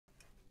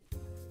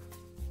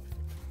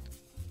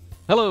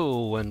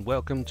Hello and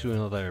welcome to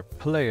another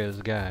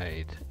player's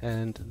guide,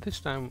 and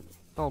this time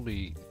I'll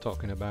be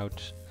talking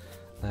about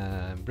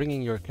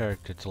bringing your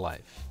character to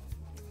life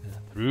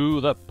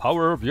through the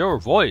power of your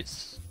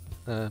voice,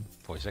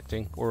 voice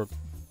acting or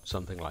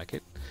something like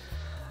it.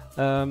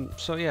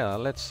 So yeah,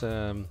 let's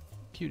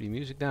cue the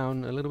music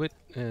down a little bit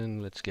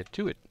and let's get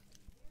to it.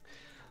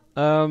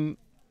 Now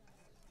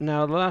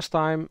the last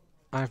time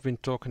I've been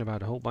talking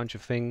about a whole bunch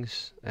of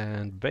things,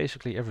 and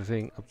basically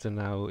everything up to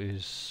now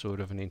is sort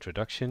of an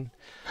introduction.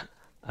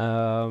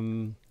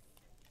 Just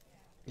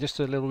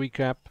a little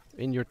recap.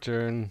 In your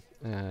turn,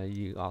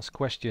 you ask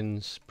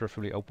questions,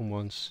 preferably open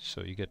ones,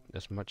 so you get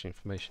as much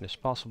information as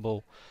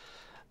possible.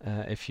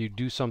 If you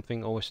do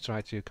something, always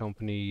try to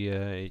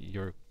accompany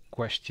your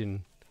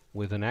question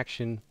with an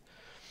action,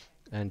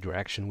 and your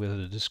action with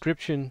a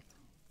description.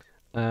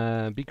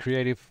 Be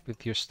creative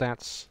with your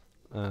stats.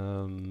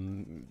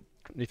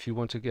 If you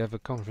want to have a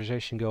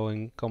conversation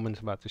going, comment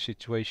about the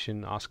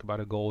situation, ask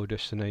about a goal or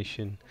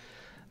destination,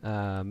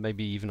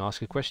 maybe even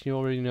ask a question you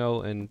already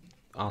know, and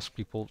ask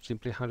people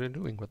simply how they're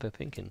doing, what they're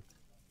thinking.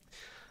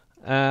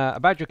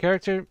 About your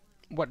character,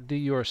 what do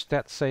your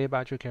stats say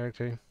about your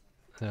character?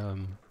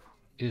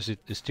 Is it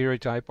a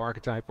stereotype,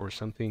 archetype, or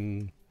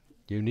something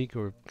unique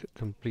or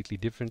completely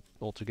different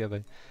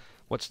altogether?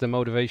 What's the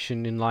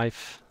motivation in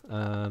life?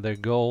 Their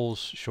goals,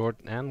 short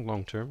and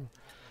long term.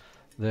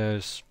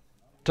 There's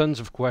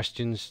tons of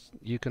questions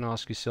you can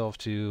ask yourself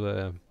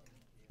to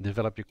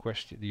develop your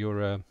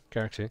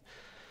character.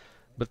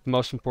 But the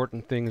most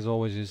important thing is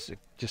always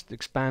just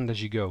expand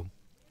as you go.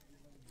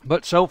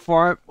 But so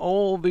far,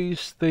 all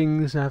these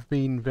things have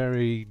been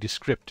very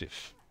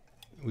descriptive.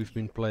 We've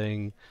been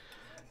playing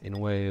in a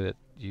way that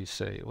you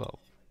say, well,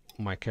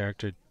 my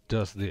character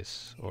does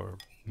this, or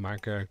my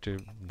character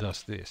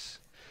does this.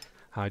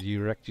 How do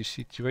you react to your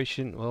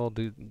situation? Well,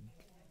 the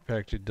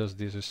character does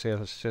this or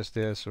says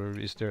this, or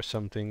is there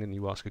something, and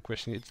you ask a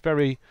question. It's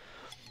very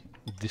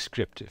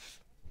descriptive.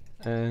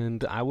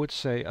 And I would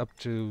say up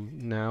to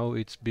now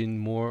it's been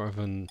more of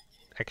an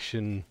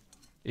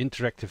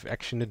interactive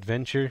action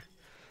adventure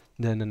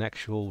than an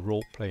actual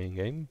role-playing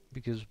game,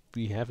 because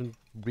we haven't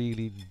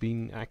really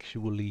been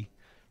actually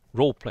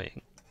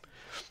role-playing.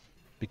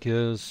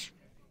 Because,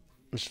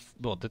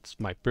 well, that's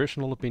my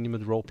personal opinion,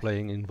 but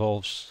role-playing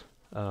involves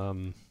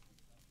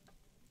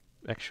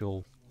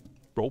actual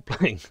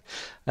role-playing,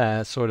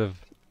 sort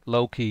of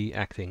low-key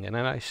acting. And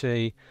then I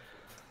say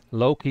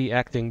low-key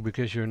acting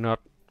because you're not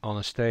on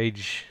a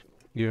stage,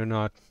 you're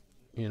not,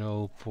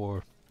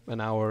 for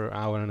an hour,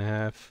 hour and a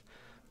half,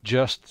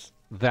 just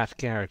that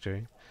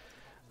character.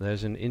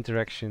 There's an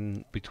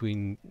interaction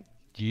between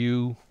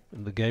you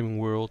and the gaming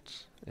world,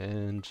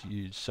 and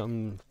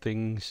some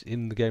things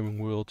in the gaming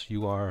world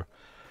you are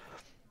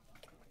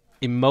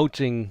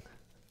emoting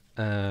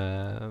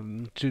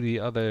to the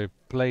other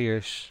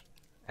players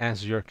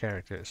as your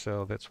character.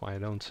 So that's why I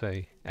don't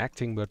say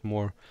acting, but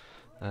more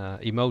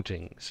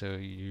emoting. So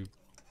you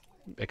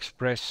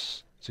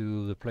express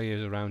to the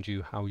players around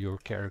you how your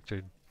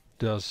character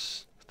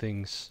does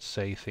things,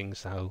 say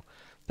things, how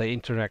they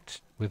interact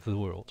with the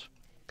world.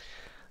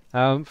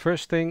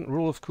 First thing,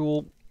 rule of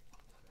cool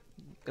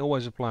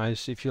always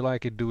applies. If you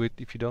like it, do it.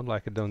 If you don't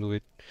like it, don't do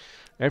it.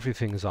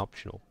 Everything is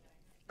optional.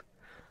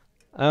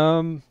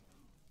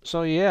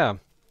 So yeah,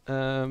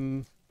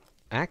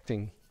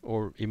 acting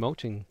or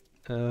emoting.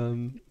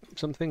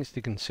 Some things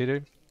to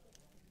consider,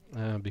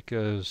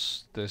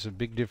 because there's a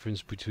big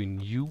difference between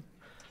you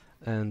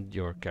and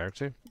your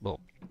character.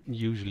 Well,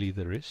 usually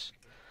there is.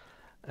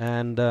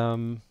 And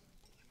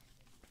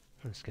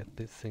let's get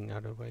this thing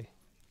out of the way.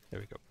 There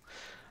we go.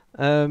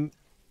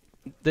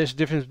 There's a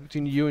difference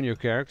between you and your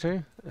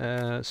character.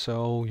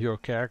 So your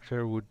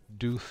character would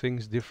do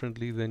things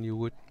differently than you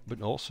would,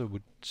 but also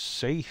would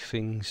say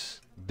things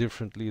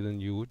differently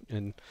than you would,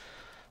 and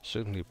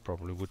certainly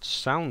probably would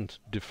sound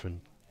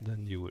different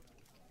than you would.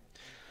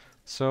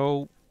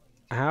 So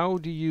how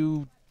do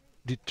you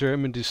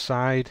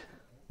decide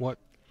what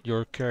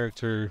your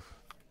character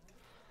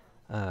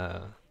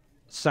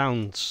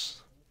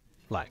sounds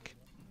like?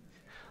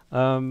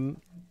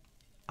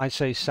 I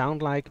say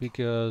sound like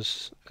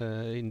because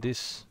in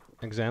this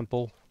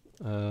example,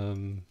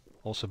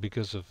 also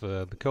because of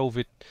the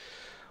COVID,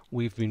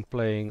 we've been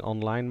playing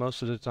online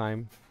most of the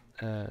time,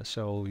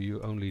 so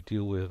you only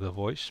deal with the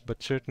voice.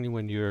 But certainly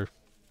when you're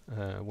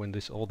when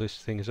all this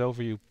thing is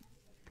over, you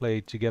play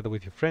together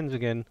with your friends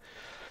again.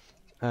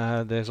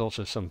 There's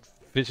also some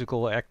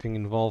physical acting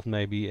involved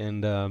maybe,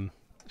 and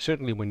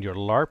certainly when you're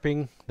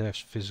LARPing, there's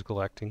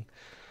physical acting.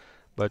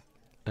 But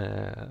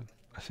I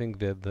think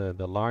that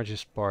the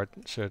largest part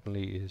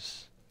certainly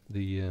is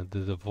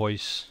the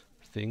voice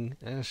thing,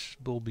 as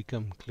will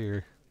become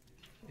clear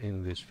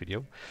in this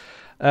video.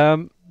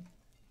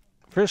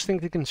 First thing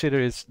to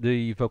consider is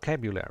the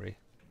vocabulary,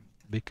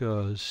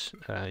 because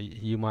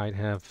you might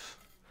have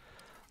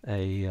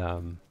a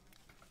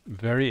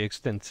very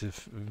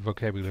extensive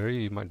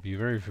vocabulary, you might be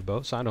very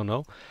verbose, I don't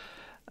know,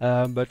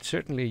 but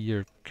certainly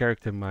your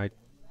character might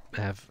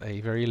have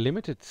a very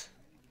limited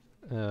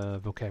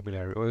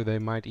vocabulary, or they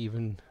might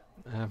even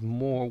have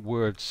more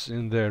words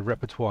in their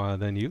repertoire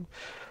than you.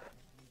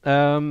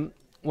 Um,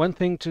 One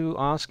thing to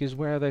ask is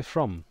where are they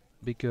from?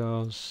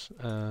 Because,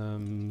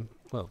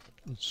 well,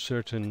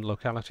 certain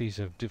localities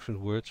have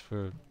different words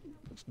for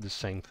the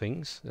same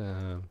things,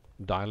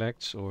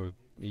 dialects, or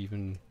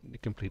even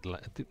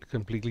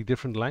completely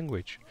different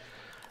language.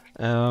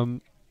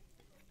 Um,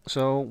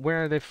 so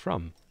where are they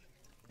from?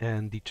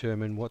 And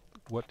determine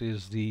what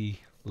is the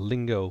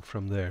lingo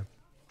from there.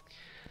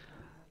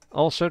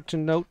 Also to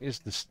note is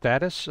the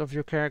status of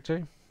your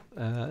character.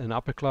 An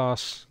upper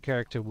class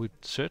character would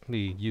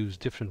certainly use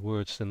different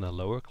words than a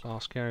lower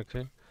class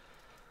character.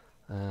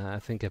 I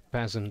think a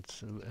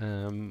peasant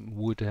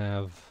would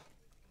have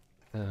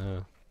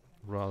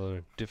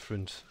rather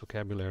different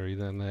vocabulary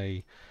than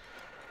a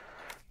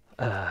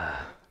uh,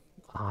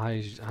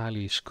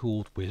 highly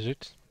schooled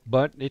wizard.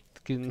 But it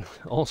can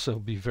also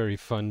be very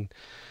fun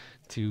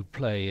to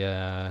play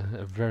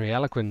a very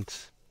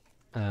eloquent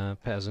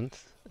peasant.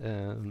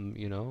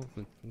 You know,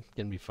 it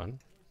can be fun.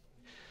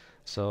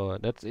 So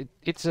that's it.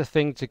 It's a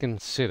thing to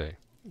consider.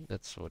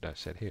 That's what I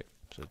said here.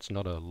 So it's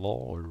not a law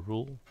or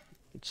rule.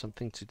 It's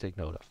something to take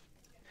note of.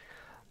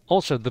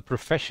 Also, the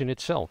profession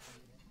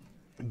itself,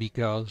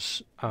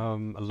 because a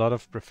lot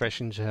of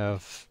professions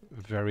have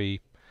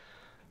very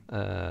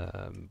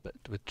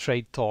with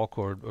trade talk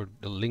or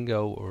the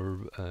lingo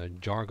or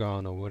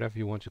jargon or whatever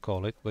you want to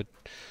call it. But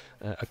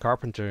a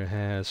carpenter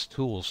has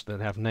tools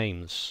that have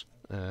names.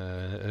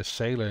 A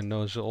sailor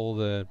knows all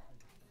the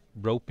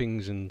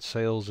ropings and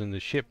sails in the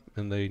ship,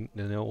 and they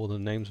know all the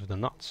names of the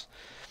knots.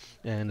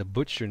 And a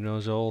butcher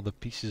knows all the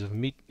pieces of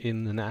meat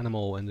in an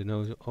animal, and they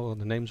know all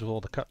the names of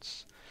all the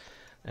cuts.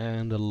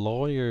 And a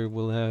lawyer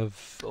will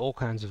have all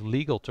kinds of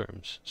legal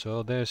terms.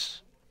 So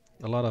there's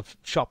a lot of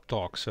shop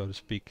talk, so to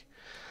speak.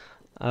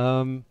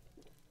 Of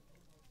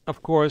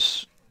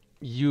course,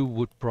 you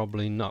would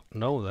probably not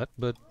know that,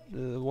 but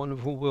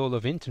wonderful world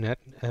of internet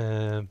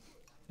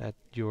at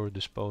your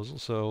disposal,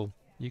 so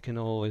you can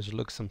always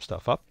look some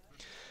stuff up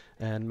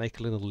and make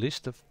a little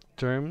list of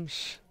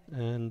terms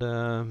and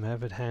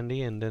have it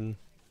handy, and then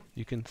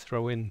you can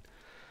throw in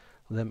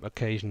them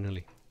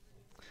occasionally.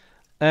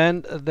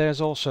 And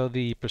there's also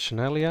the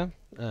personalia,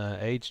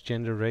 age,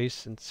 gender,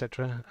 race,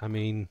 etc. I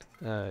mean,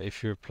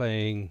 if you're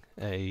playing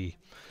uh,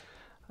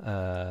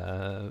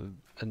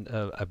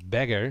 a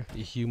beggar, a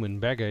human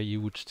beggar, you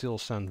would still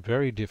sound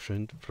very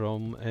different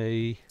from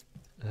a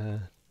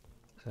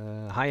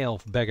high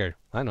elf beggar.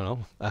 I don't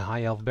know. A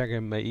high elf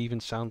beggar may even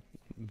sound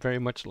very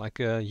much like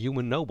a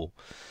human noble.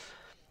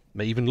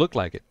 May even look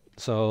like it.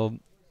 So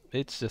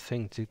it's a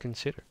thing to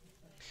consider.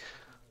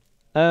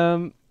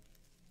 Um,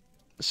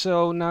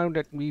 so now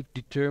that we've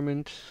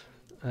determined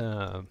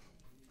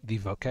the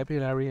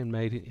vocabulary and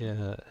made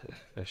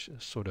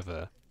sort of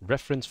a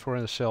reference for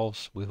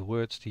ourselves with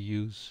words to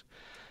use,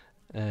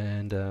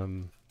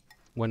 and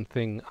one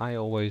thing I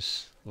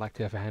always like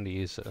to have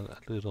handy is a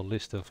little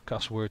list of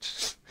cuss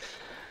words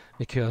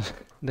because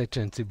they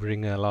tend to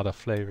bring a lot of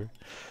flavor.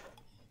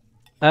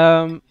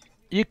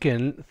 You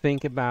can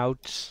think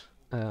about,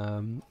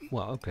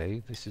 well,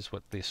 okay, this is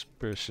what this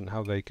person,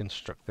 how they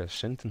construct their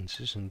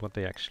sentences and what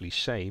they actually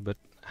say, but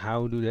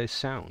how do they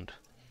sound?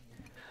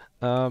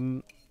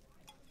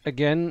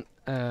 Again,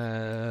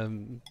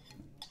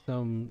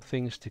 some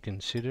things to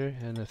consider,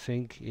 and I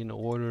think in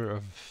order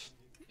of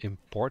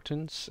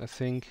importance, I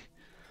think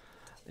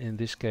in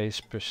this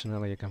case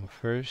personality come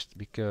first,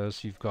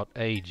 because you've got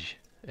age.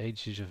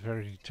 Age is a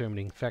very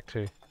determining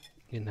factor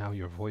in how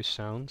your voice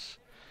sounds.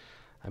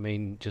 I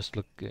mean, just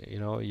look, you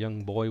know, a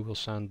young boy will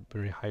sound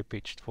very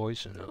high-pitched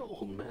voice, and an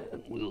old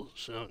man will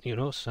sound, you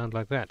know, sound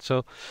like that.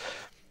 So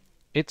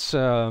it's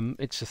a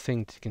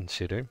thing to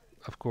consider.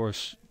 Of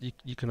course,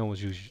 you can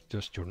always use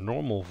just your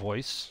normal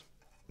voice.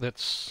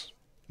 That's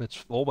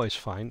always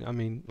fine. I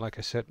mean, like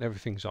I said,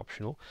 everything's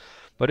optional.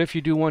 But if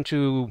you do want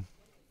to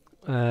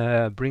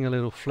bring a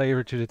little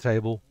flavor to the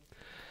table,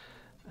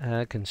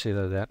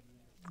 consider that.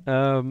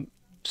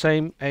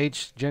 Same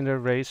age, gender,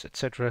 race,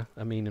 etc.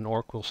 I mean, an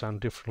orc will sound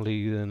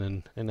differently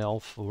than an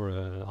elf or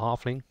a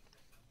halfling.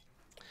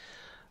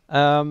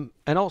 And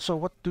also,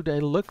 what do they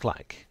look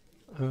like?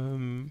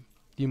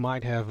 You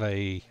might have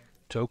a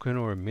token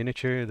or a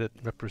miniature that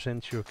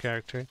represents your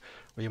character,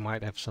 or you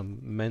might have some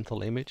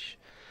mental image.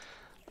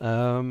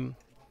 And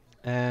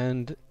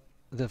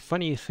the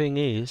funny thing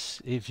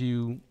is, if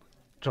you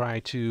try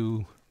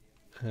to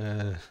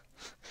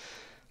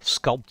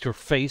sculpt your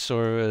face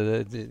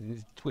or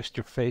twist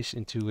your face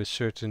into a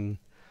certain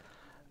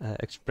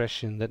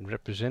expression that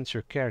represents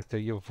your character,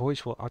 your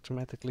voice will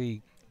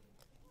automatically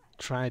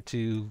try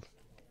to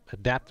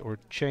adapt or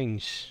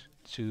change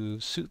to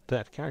suit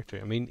that character.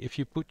 I mean, if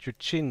you put your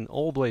chin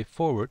all the way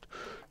forward,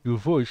 your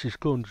voice is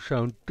going to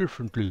sound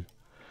differently.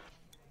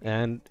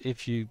 And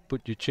if you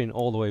put your chin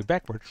all the way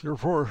backwards, your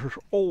voice is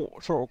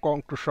also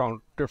going to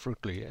sound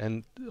differently.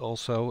 And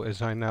also,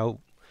 as I now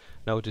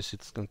notice,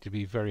 it's going to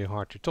be very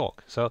hard to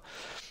talk. So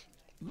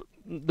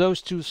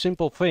those two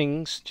simple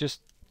things,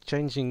 just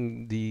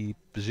changing the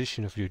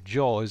position of your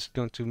jaw, is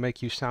going to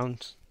make you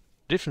sound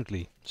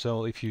differently.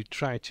 So if you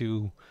try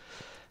to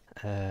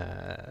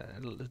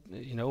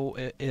You know,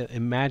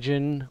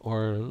 imagine,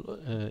 or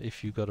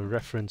if you got a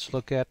reference,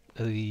 look at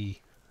the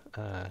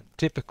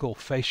typical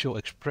facial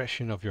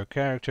expression of your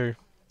character.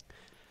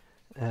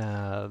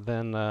 And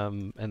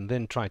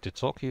then try to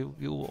talk.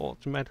 You'll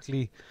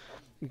automatically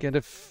get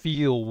a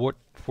feel what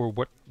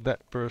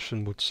that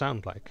person would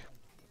sound like.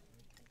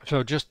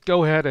 So just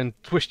go ahead and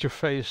twist your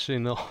face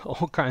in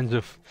all kinds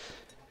of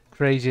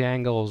crazy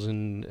angles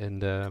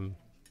and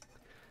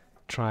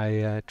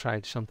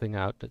try something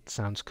out that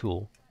sounds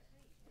cool.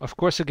 Of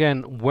course,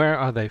 again, where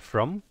are they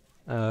from?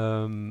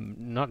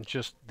 Not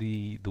just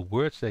the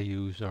words they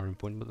use are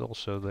important, but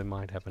also they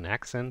might have an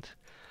accent,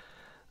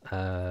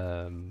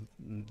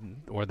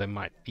 or they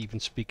might even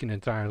speak an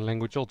entire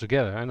language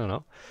altogether. I don't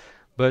know,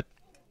 but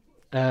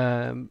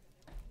um,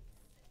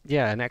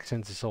 yeah, an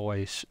accent is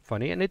always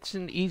funny, and it's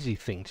an easy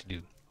thing to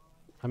do.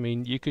 I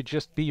mean, you could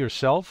just be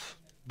yourself,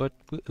 but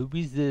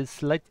with a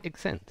slight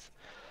accent,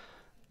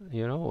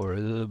 you know, or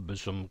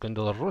some kind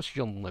of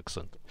Russian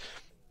accent.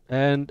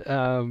 And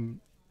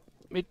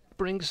it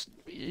brings,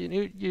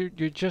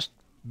 you're just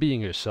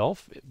being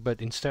yourself,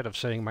 but instead of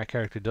saying my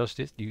character does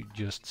this, you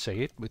just say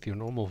it with your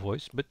normal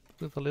voice, but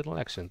with a little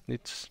accent.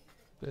 It's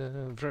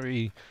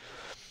very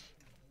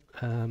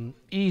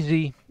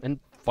easy and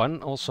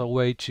fun, also a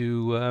way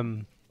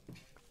to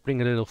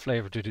bring a little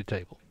flavor to the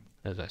table,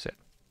 as I said.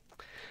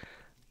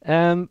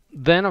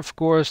 Then, of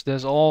course,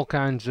 there's all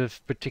kinds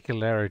of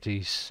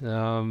particularities.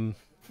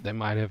 They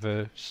might have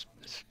a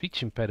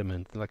speech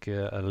impediment, like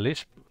a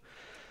lisp,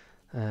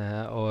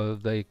 or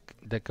they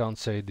can't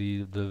say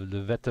the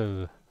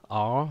letter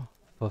R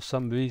for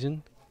some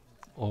reason,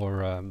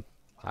 or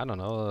I don't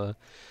know.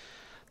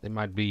 They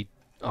might be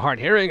hard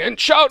hearing and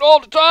shout all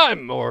the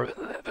time, or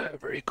have a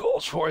very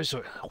coarse voice,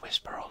 or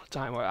whisper all the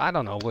time, or I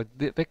don't know. What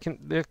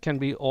there can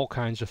be all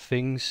kinds of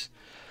things.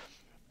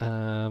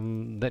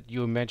 That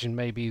you imagine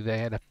maybe they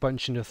had a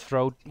punch in the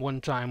throat one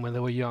time when they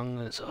were young,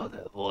 and so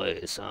their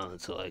voice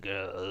sounds like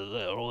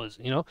their voice,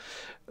 you know.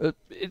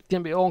 It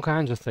can be all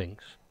kinds of things.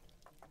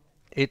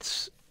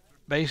 It's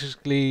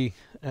basically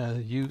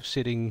you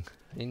sitting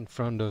in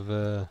front of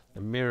a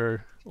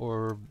mirror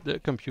or the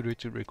computer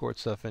to record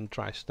stuff and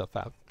try stuff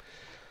out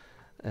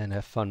and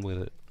have fun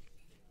with it.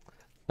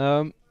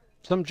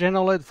 Some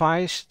general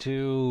advice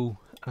to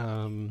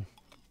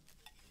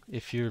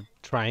if you're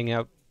trying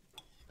out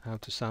how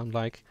to sound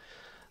like,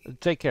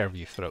 take care of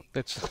your throat.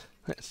 That's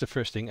the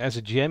first thing. As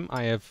a GM,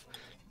 I have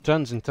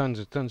tons and tons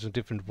of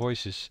different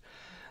voices,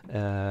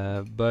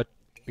 but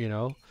you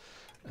know,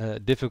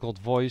 difficult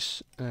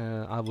voice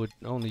I would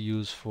only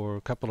use for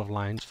a couple of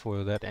lines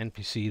for that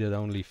NPC that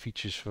only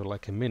features for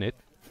like a minute,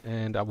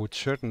 and I would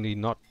certainly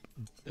not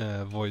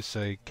voice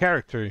a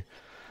character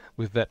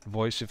with that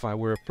voice if I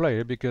were a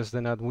player, because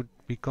then I would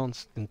be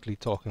constantly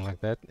talking like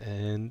that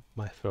and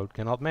my throat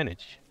cannot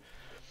manage.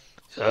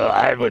 So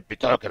I would be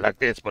talking like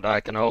this, but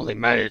I can only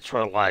manage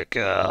for like,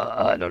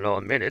 I don't know,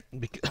 a minute,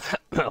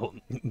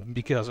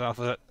 because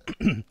of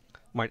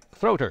my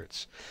throat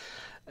hurts.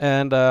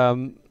 And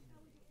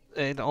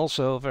it's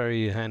also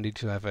very handy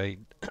to have a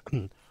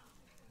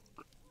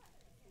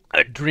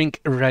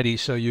drink ready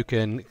so you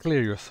can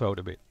clear your throat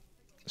a bit.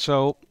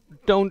 So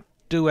don't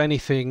do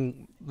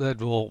anything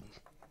that will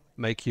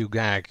make you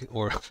gag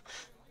or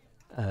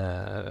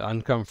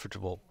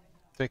uncomfortable.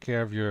 Take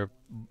care of your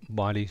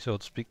body, so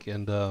to speak,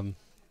 and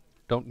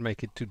don't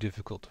make it too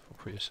difficult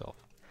for yourself.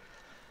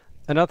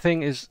 Another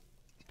thing is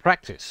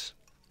practice.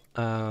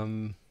 I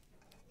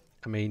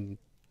mean,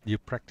 you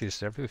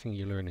practice everything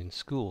you learn in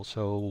school,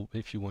 so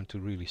if you want to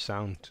really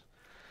sound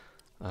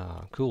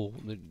cool,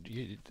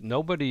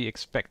 nobody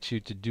expects you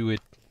to do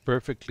it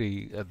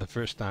perfectly at the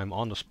first time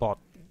on the spot,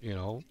 you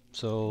know.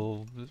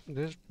 So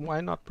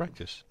why not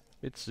practice?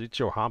 It's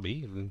your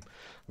hobby. I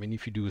mean,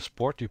 if you do a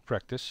sport, you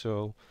practice.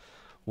 So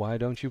why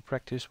don't you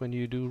practice when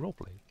you do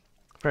roleplay?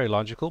 Very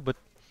logical, but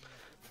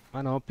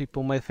I know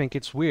people may think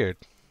it's weird.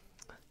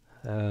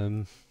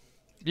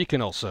 You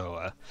can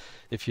also,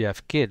 if you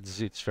have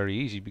kids, it's very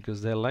easy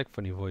because they like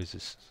funny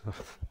voices.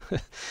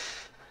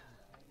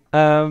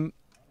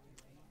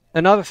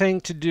 Another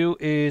thing to do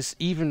is,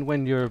 even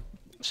when you're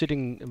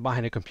sitting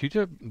behind a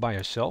computer by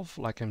yourself,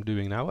 like I'm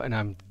doing now, and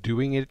I'm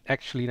doing it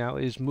actually now,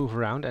 is move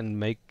around and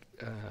make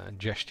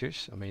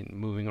gestures. I mean,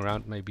 moving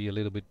around may be a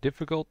little bit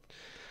difficult,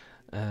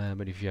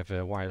 but if you have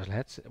a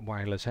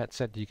wireless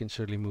headset, you can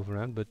certainly move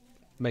around. But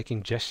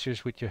making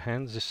gestures with your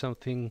hands is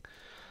something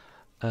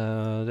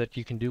that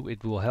you can do.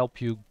 It will help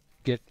you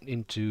get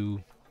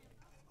into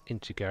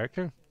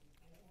character.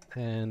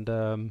 And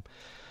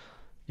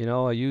you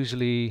know, I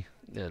usually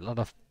a lot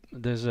of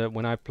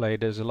when I play,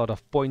 there's a lot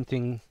of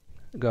pointing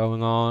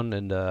going on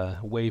and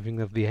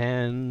waving of the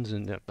hands,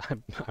 and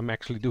I'm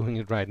actually doing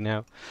it right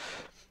now.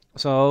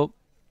 So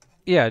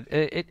yeah,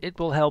 it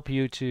will help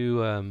you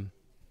to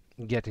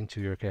get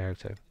into your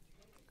character.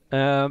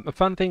 A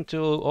fun thing to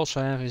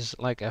also have is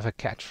like have a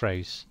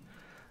catchphrase.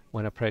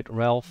 When I played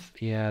Ralph,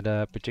 he had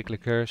a particular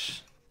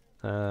curse.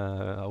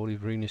 Holy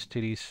Venus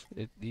titties,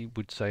 he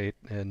would say it,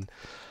 and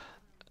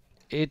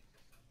it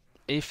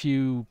if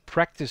you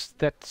practice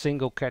that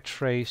single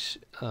catchphrase,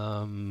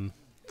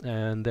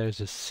 and there's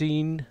a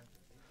scene,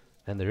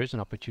 and there is an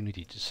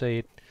opportunity to say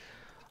it,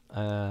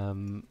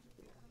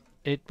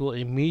 it will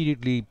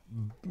immediately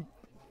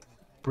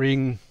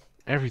bring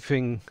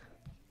everything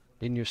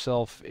in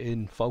yourself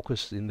in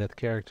focus in that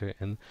character,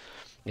 and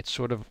it's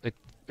sort of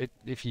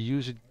if you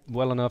use it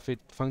well enough, it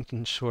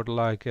functions sort of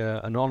like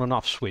an on and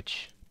off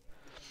switch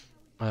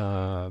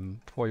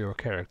for your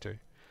character.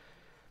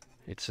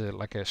 It's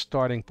like a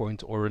starting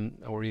point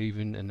or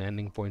even an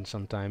ending point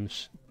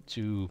sometimes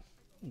to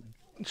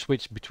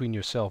switch between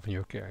yourself and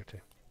your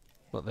character.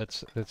 Well,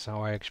 that's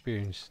how I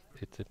experienced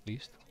it, at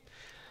least.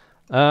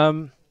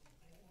 Um,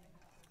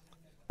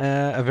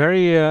 a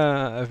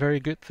very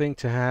good thing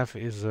to have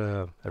is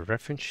a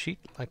reference sheet,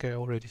 like I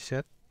already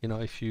said. You know,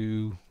 if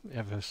you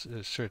have a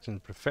certain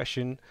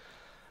profession,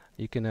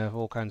 you can have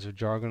all kinds of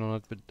jargon on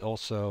it, but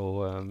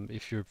also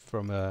if you're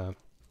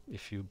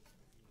if you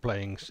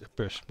playing a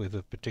person with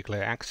a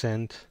particular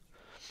accent,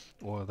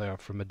 or they're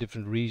from a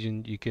different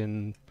region, you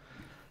can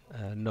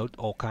note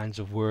all kinds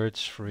of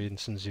words. For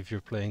instance, if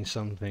you're playing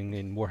something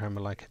in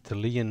Warhammer like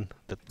Italian,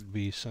 that would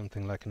be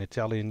something like an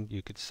Italian,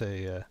 you could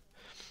say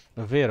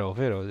vero,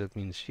 vero, that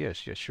means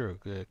yes, yes, sure,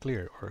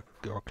 clear, or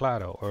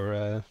claro,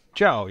 or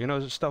ciao, you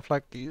know, stuff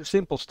like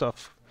simple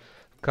stuff,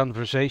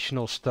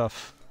 conversational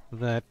stuff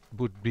that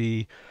would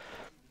be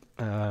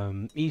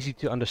easy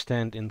to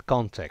understand in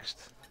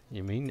context.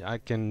 You mean I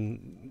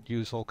can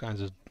use all kinds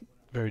of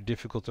very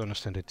difficult to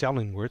understand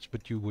Italian words,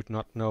 but you would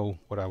not know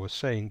what I was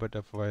saying. But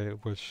if I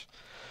was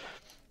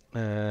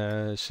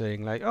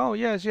saying like, oh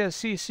yes, yes,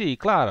 si,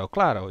 claro,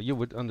 claro, you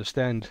would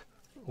understand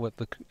what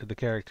the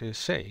character is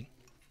saying.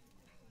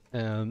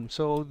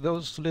 So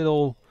those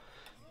little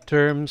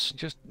terms,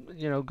 just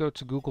go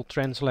to Google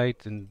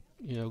Translate and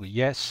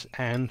yes,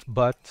 and,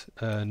 but,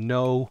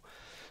 no,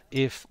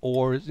 if,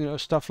 or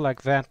stuff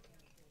like that.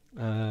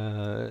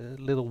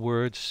 Little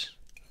words,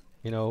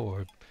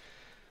 or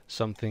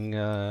something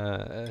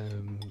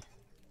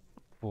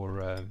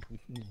for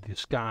the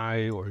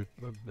sky, or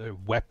a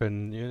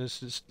weapon,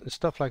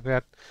 stuff like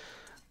that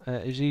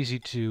is easy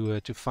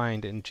to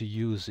find and to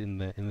use in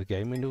the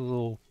game, and it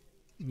will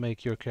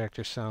make your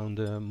character sound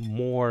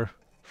more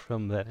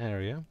from that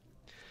area.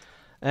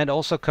 And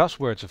also cuss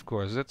words, of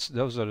course.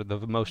 Those are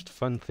the most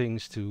fun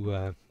things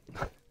to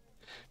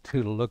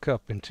to look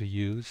up and to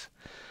use.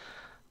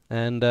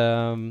 And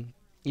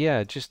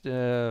yeah, just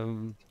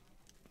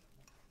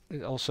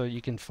also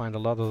you can find a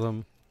lot of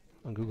them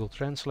on Google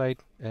Translate,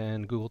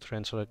 and Google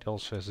Translate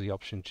also has the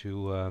option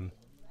to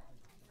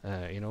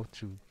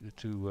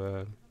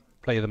to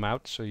play them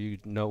out, so you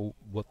know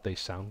what they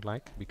sound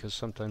like, because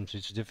sometimes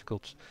it's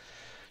difficult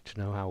to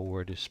know how a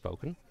word is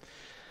spoken.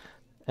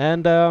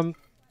 And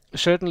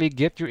certainly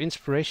get your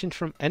inspiration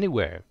from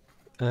anywhere.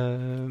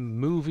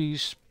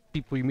 Movies,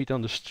 people you meet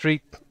on the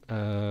street,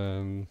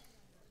 well,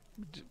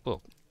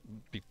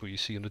 people you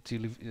see on the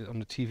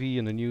TV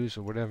and the news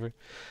or whatever.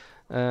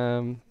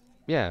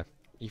 Yeah,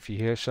 if you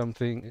hear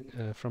something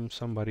from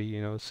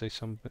somebody, say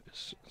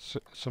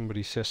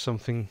somebody says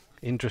something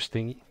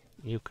interesting,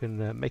 you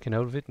can make a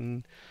note of it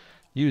and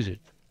use it.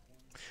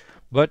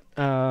 But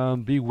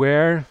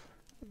beware.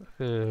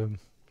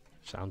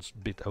 Sounds a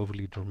bit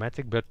overly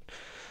dramatic, but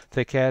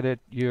take care that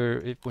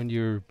when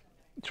you're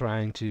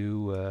trying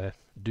to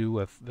do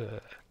a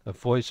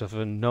voice of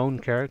a known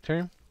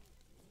character,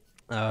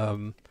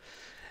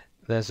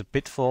 there's a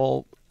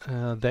pitfall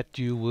that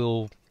you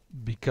will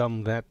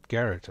become that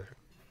character.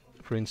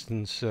 For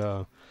instance,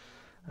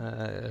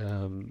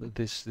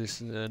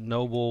 this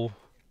noble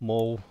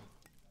mole,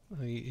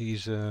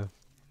 he's I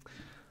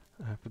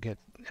forget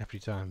every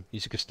time.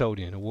 He's a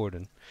custodian, a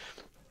warden.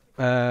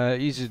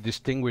 He's a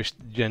distinguished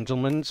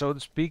gentleman, so to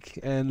speak,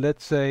 and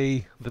let's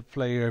say the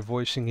player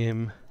voicing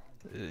him,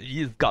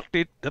 he's got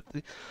it.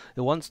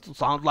 He wants to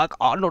sound like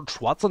Arnold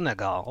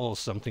Schwarzenegger or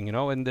something,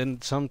 and then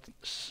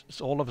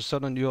all of a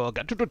sudden you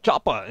get to the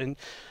chopper, and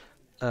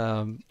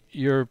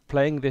you're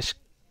playing this.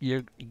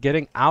 You're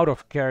getting out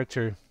of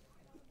character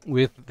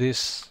with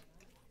this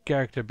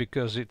character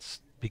because it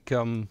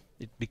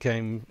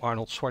became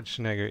Arnold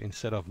Schwarzenegger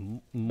instead of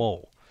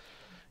Mole.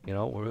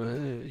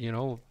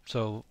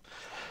 So.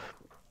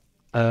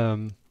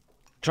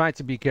 Try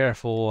to be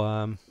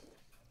careful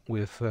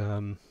with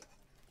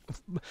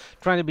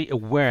trying to be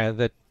aware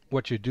that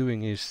what you're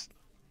doing is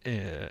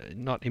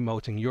not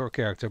emoting your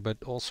character, but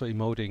also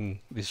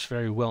emoting this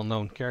very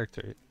well-known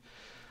character.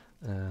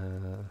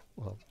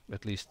 Well,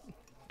 at least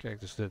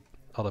characters that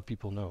other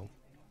people know.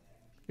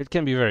 It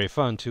can be very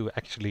fun to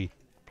actually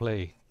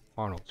play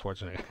Arnold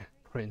Schwarzenegger,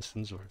 for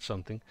instance, or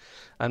something.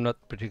 I'm not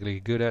particularly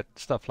good at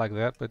stuff like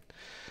that, but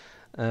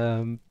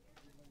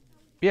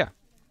yeah,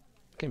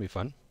 it can be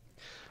fun.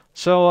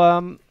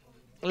 So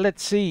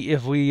let's see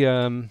if we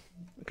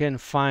can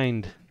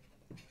find,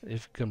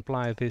 if we can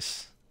apply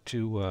this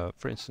to,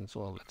 for instance,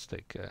 well, let's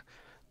take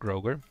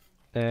Groger,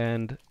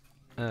 and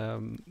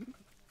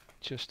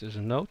just as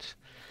a note,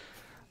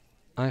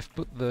 I've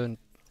put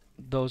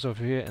those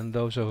over here and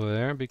those over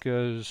there,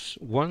 because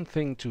one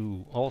thing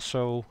to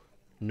also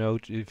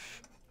note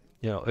if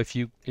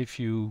if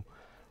you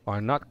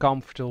are not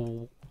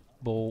comfortable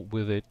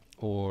with it,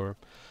 or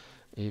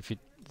if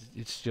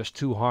it's just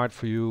too hard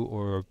for you,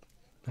 or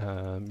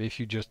if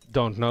you just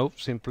don't know,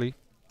 simply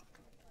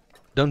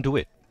don't do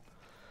it.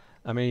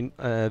 I mean,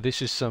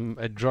 this is some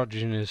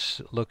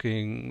androgynous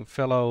looking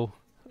fellow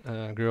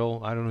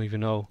girl, I don't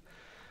even know.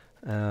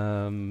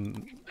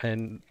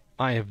 And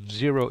I have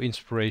zero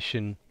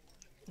inspiration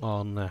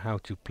on how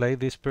to play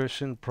this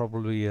person,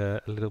 probably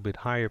a little bit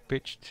higher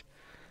pitched.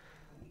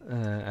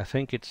 I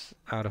think it's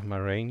out of my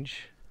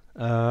range.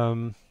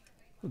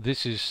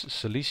 This is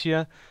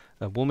Celicia,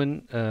 a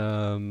woman.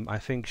 I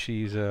think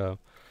she's a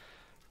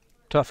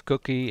tough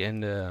cookie,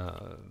 and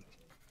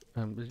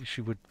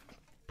she would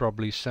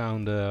probably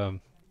sound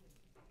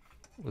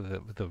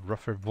with a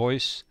rougher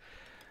voice.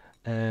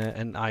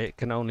 And I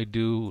can only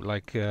do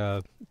like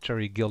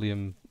Terry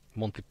Gilliam,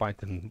 Monty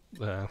Python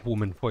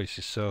woman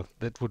voices, so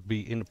that would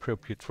be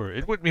inappropriate for her.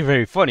 It would be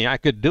very funny. I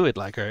could do it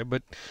like her,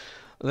 but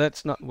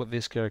that's not what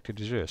this character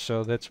deserves.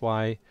 So that's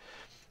why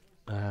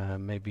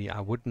maybe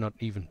I would not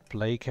even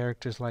play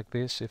characters like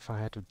this if I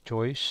had a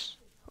choice.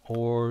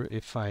 Or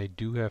if I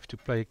do have to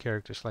play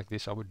characters like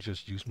this, I would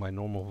just use my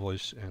normal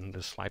voice and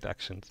a slight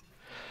accent.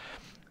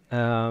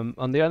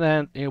 On the other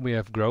hand, here we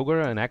have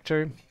Groger, an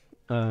actor.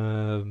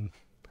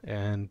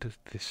 And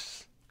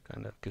this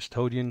kind of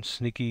custodian,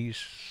 sneaky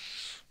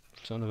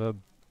son of a,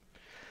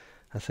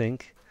 I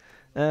think.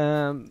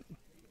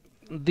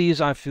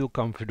 These I feel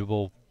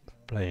comfortable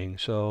playing,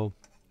 so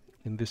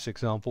in this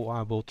example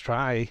I will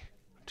try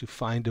to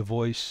find a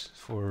voice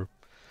for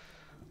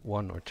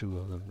one or two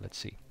of them. Let's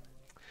see.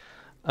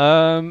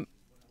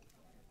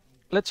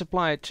 Let's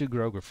apply it to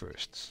Groger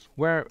first.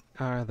 Where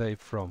are they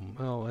from?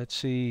 Well, let's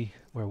see.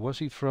 Where was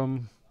he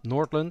from?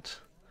 Nordland.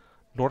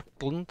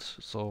 Nordland,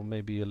 so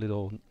maybe a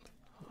little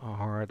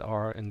hard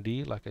R and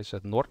D. Like I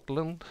said,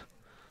 Nordland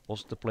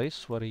was the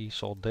place where he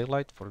saw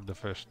daylight for the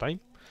first time.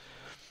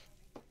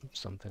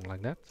 Something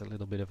like that. A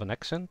little bit of an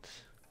accent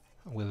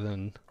with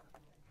an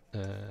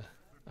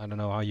I don't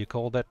know how you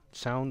call that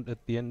sound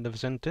at the end of a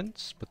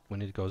sentence, but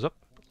when it goes up,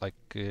 like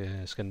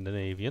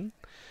Scandinavian.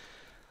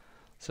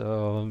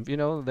 So you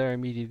know, there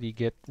immediately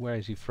get where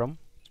is he from.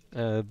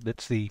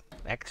 That's the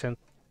accent,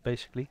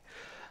 basically.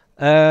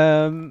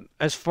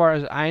 As far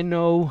as I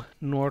know,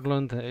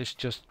 Nordland is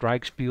just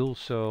Rijksspiel,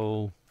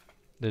 so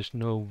there's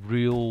no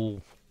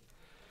real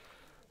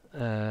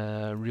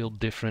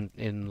different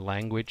in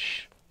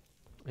language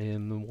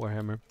in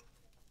Warhammer.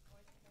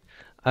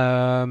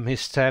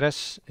 His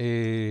status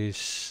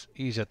is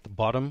he's at the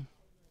bottom,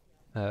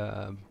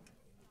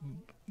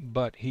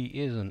 but he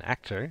is an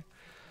actor,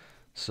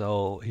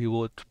 so he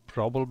would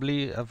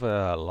probably have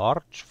a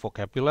large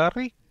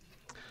vocabulary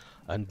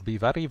and be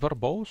very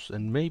verbose,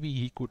 and maybe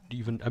he could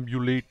even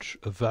emulate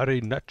a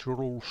very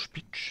natural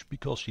speech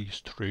because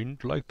he's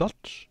trained like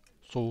that.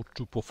 So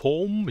to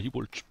perform, he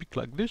will speak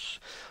like this,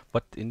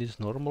 but in his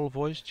normal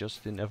voice,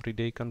 just in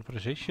everyday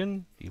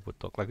conversation, he would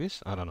talk like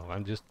this. I don't know,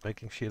 I'm just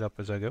making shit up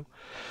as I go,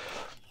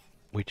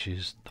 which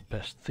is the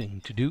best thing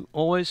to do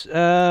always.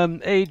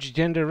 Age,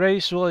 gender,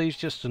 race, well, he's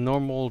just a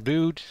normal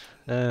dude.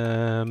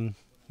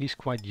 He's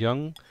quite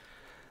young.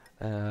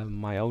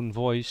 My own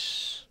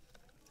voice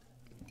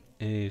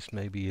is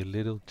maybe a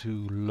little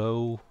too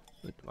low,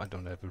 but I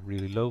don't have a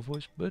really low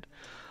voice, but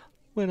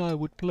when I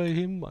would play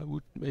him, I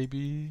would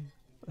maybe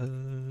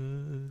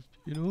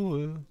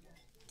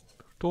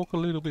talk a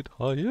little bit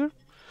higher.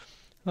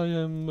 I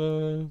am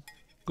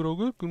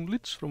Groger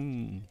Gunlitz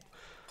from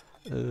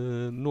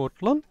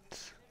Nordland.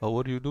 How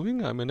are you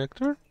doing? I'm an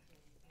actor.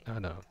 I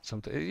don't know,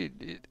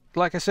 something.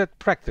 Like I said,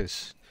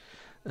 practice.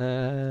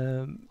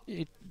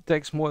 It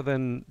takes more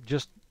than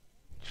just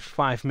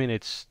 5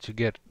 minutes to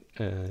get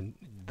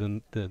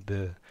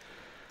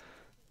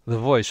the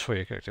voice for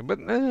your character. But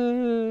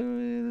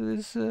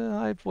this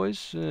high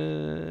voice,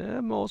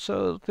 I'm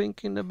also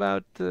thinking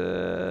about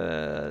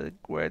where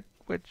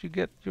you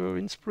get your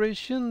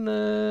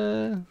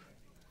inspiration.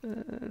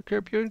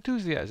 Curb Your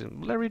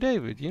Enthusiasm. Larry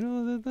David, you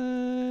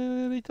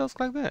know, he talks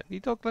like that.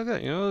 He talks like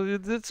that. You know,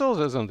 it's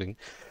also something.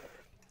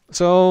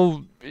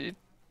 So it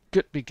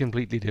could be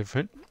completely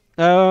different.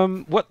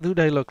 What do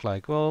they look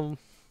like? Well,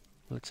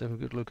 let's have a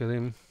good look at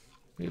him.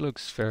 He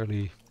looks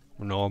fairly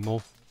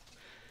normal.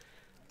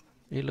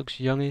 He looks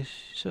youngish,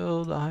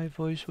 so the high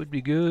voice would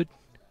be good.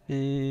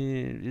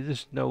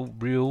 There's no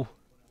real.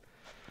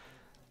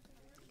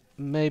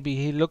 Maybe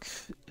he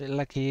looks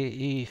like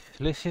he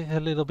listens a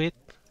little bit.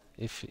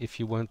 If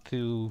you want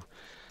to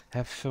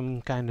have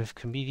some kind of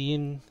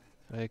comedian,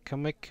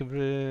 comic,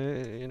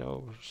 you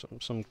know,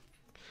 some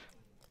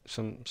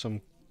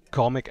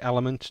comic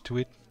element to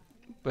it,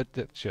 but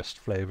that's just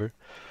flavor.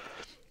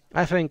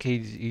 I think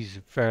he's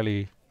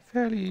fairly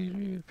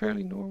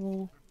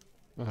normal.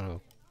 I don't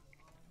know,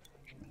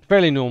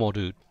 fairly normal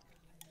dude.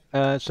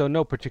 So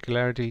no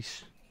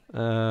particularities.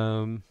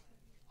 Yeah,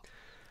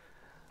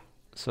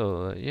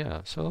 so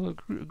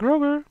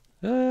Groger.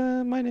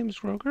 My name is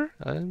Groger.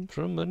 I'm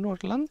from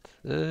Nordland,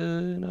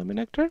 and I'm an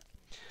actor.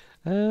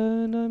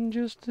 And I'm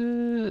just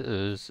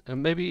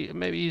maybe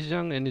he's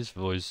young and his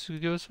voice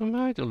goes from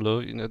high to low.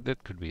 You know,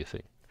 that could be a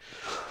thing.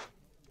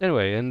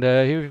 Anyway, and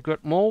here we've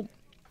got Mole.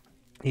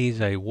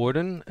 He's a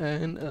warden,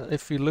 and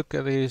if you look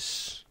at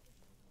his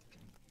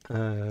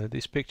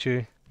this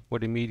picture,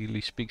 what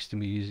immediately speaks to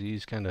me is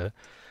he's kind of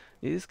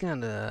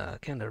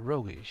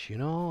roguish, you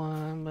know.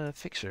 I'm a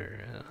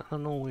fixer. I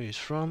don't know where he's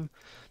from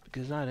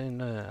because I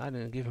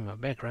didn't give him a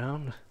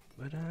background,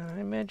 but I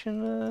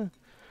imagine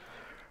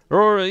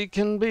or he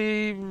can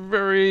be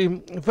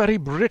very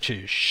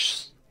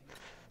British.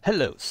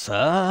 Hello,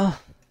 sir.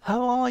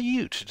 How are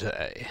you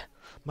today?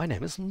 My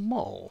name is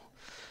Mole.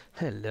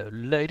 Hello,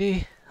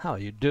 lady. How are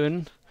you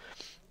doing?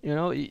 You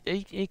know,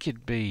 he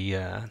could be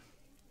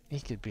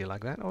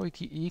like that, or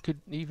he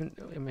could even.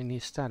 I mean,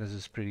 his status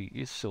is pretty.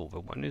 His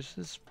silver one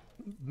is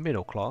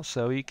middle class,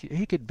 so he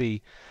could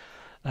be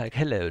like,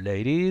 "Hello,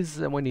 ladies,"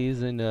 when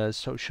he's in a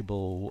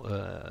sociable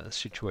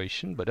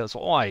situation. But as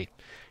I,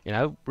 you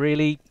know,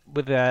 really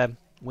with a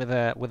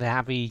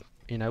heavy,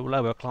 you know,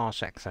 lower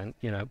class accent,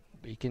 you know,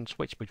 he can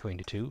switch between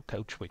the two,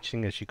 code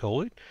switching as you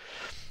call it.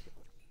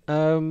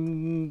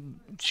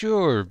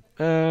 Sure.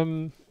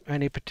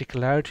 Any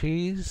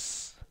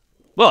particularities?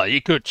 Well,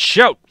 he could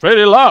shout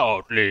very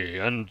loudly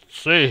and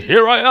say,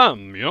 "Here I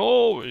am," you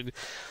know.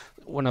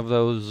 One of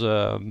those,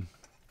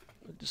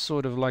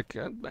 sort of like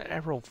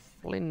Errol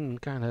Flynn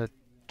kind of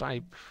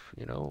type,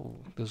 you know,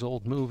 those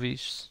old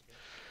movies.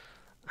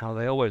 How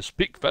they always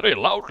speak very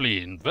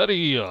loudly and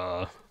very,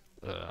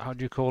 how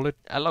do you call it?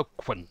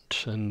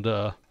 Eloquent and,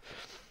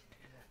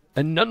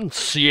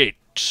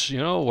 enunciate, you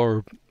know,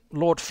 or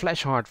Lord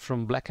Fleshheart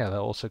from Blackadder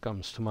also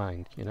comes to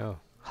mind, you know.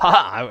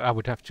 Ha! I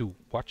would have to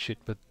watch it,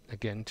 but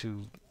again,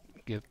 to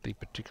get the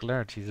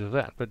particularities of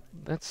that. But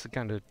that's the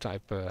kind of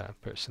type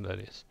person that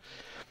is.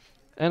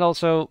 And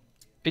also,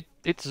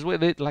 it's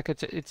with it like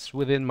it's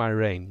within my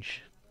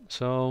range.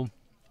 So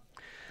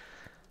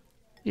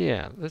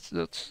yeah,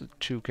 that's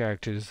two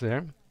characters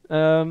there.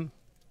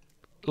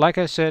 Like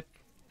I said,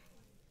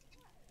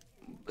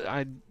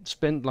 I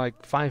spent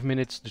like 5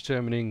 minutes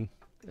determining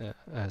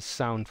a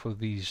sound for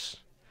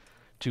these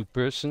two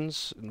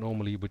persons.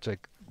 Normally it would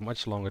take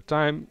much longer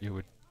time. You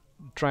would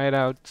try it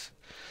out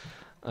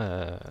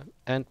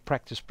and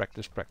practice.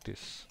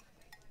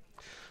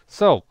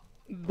 So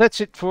that's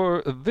it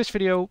for this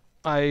video.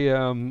 I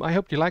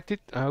hope you liked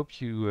it. I hope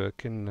you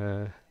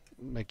can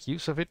make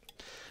use of it.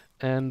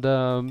 And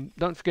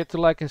don't forget to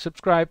like and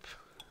subscribe.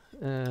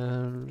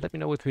 Let me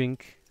know what you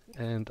think,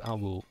 and I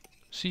will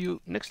see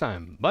you next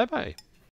time. Bye bye.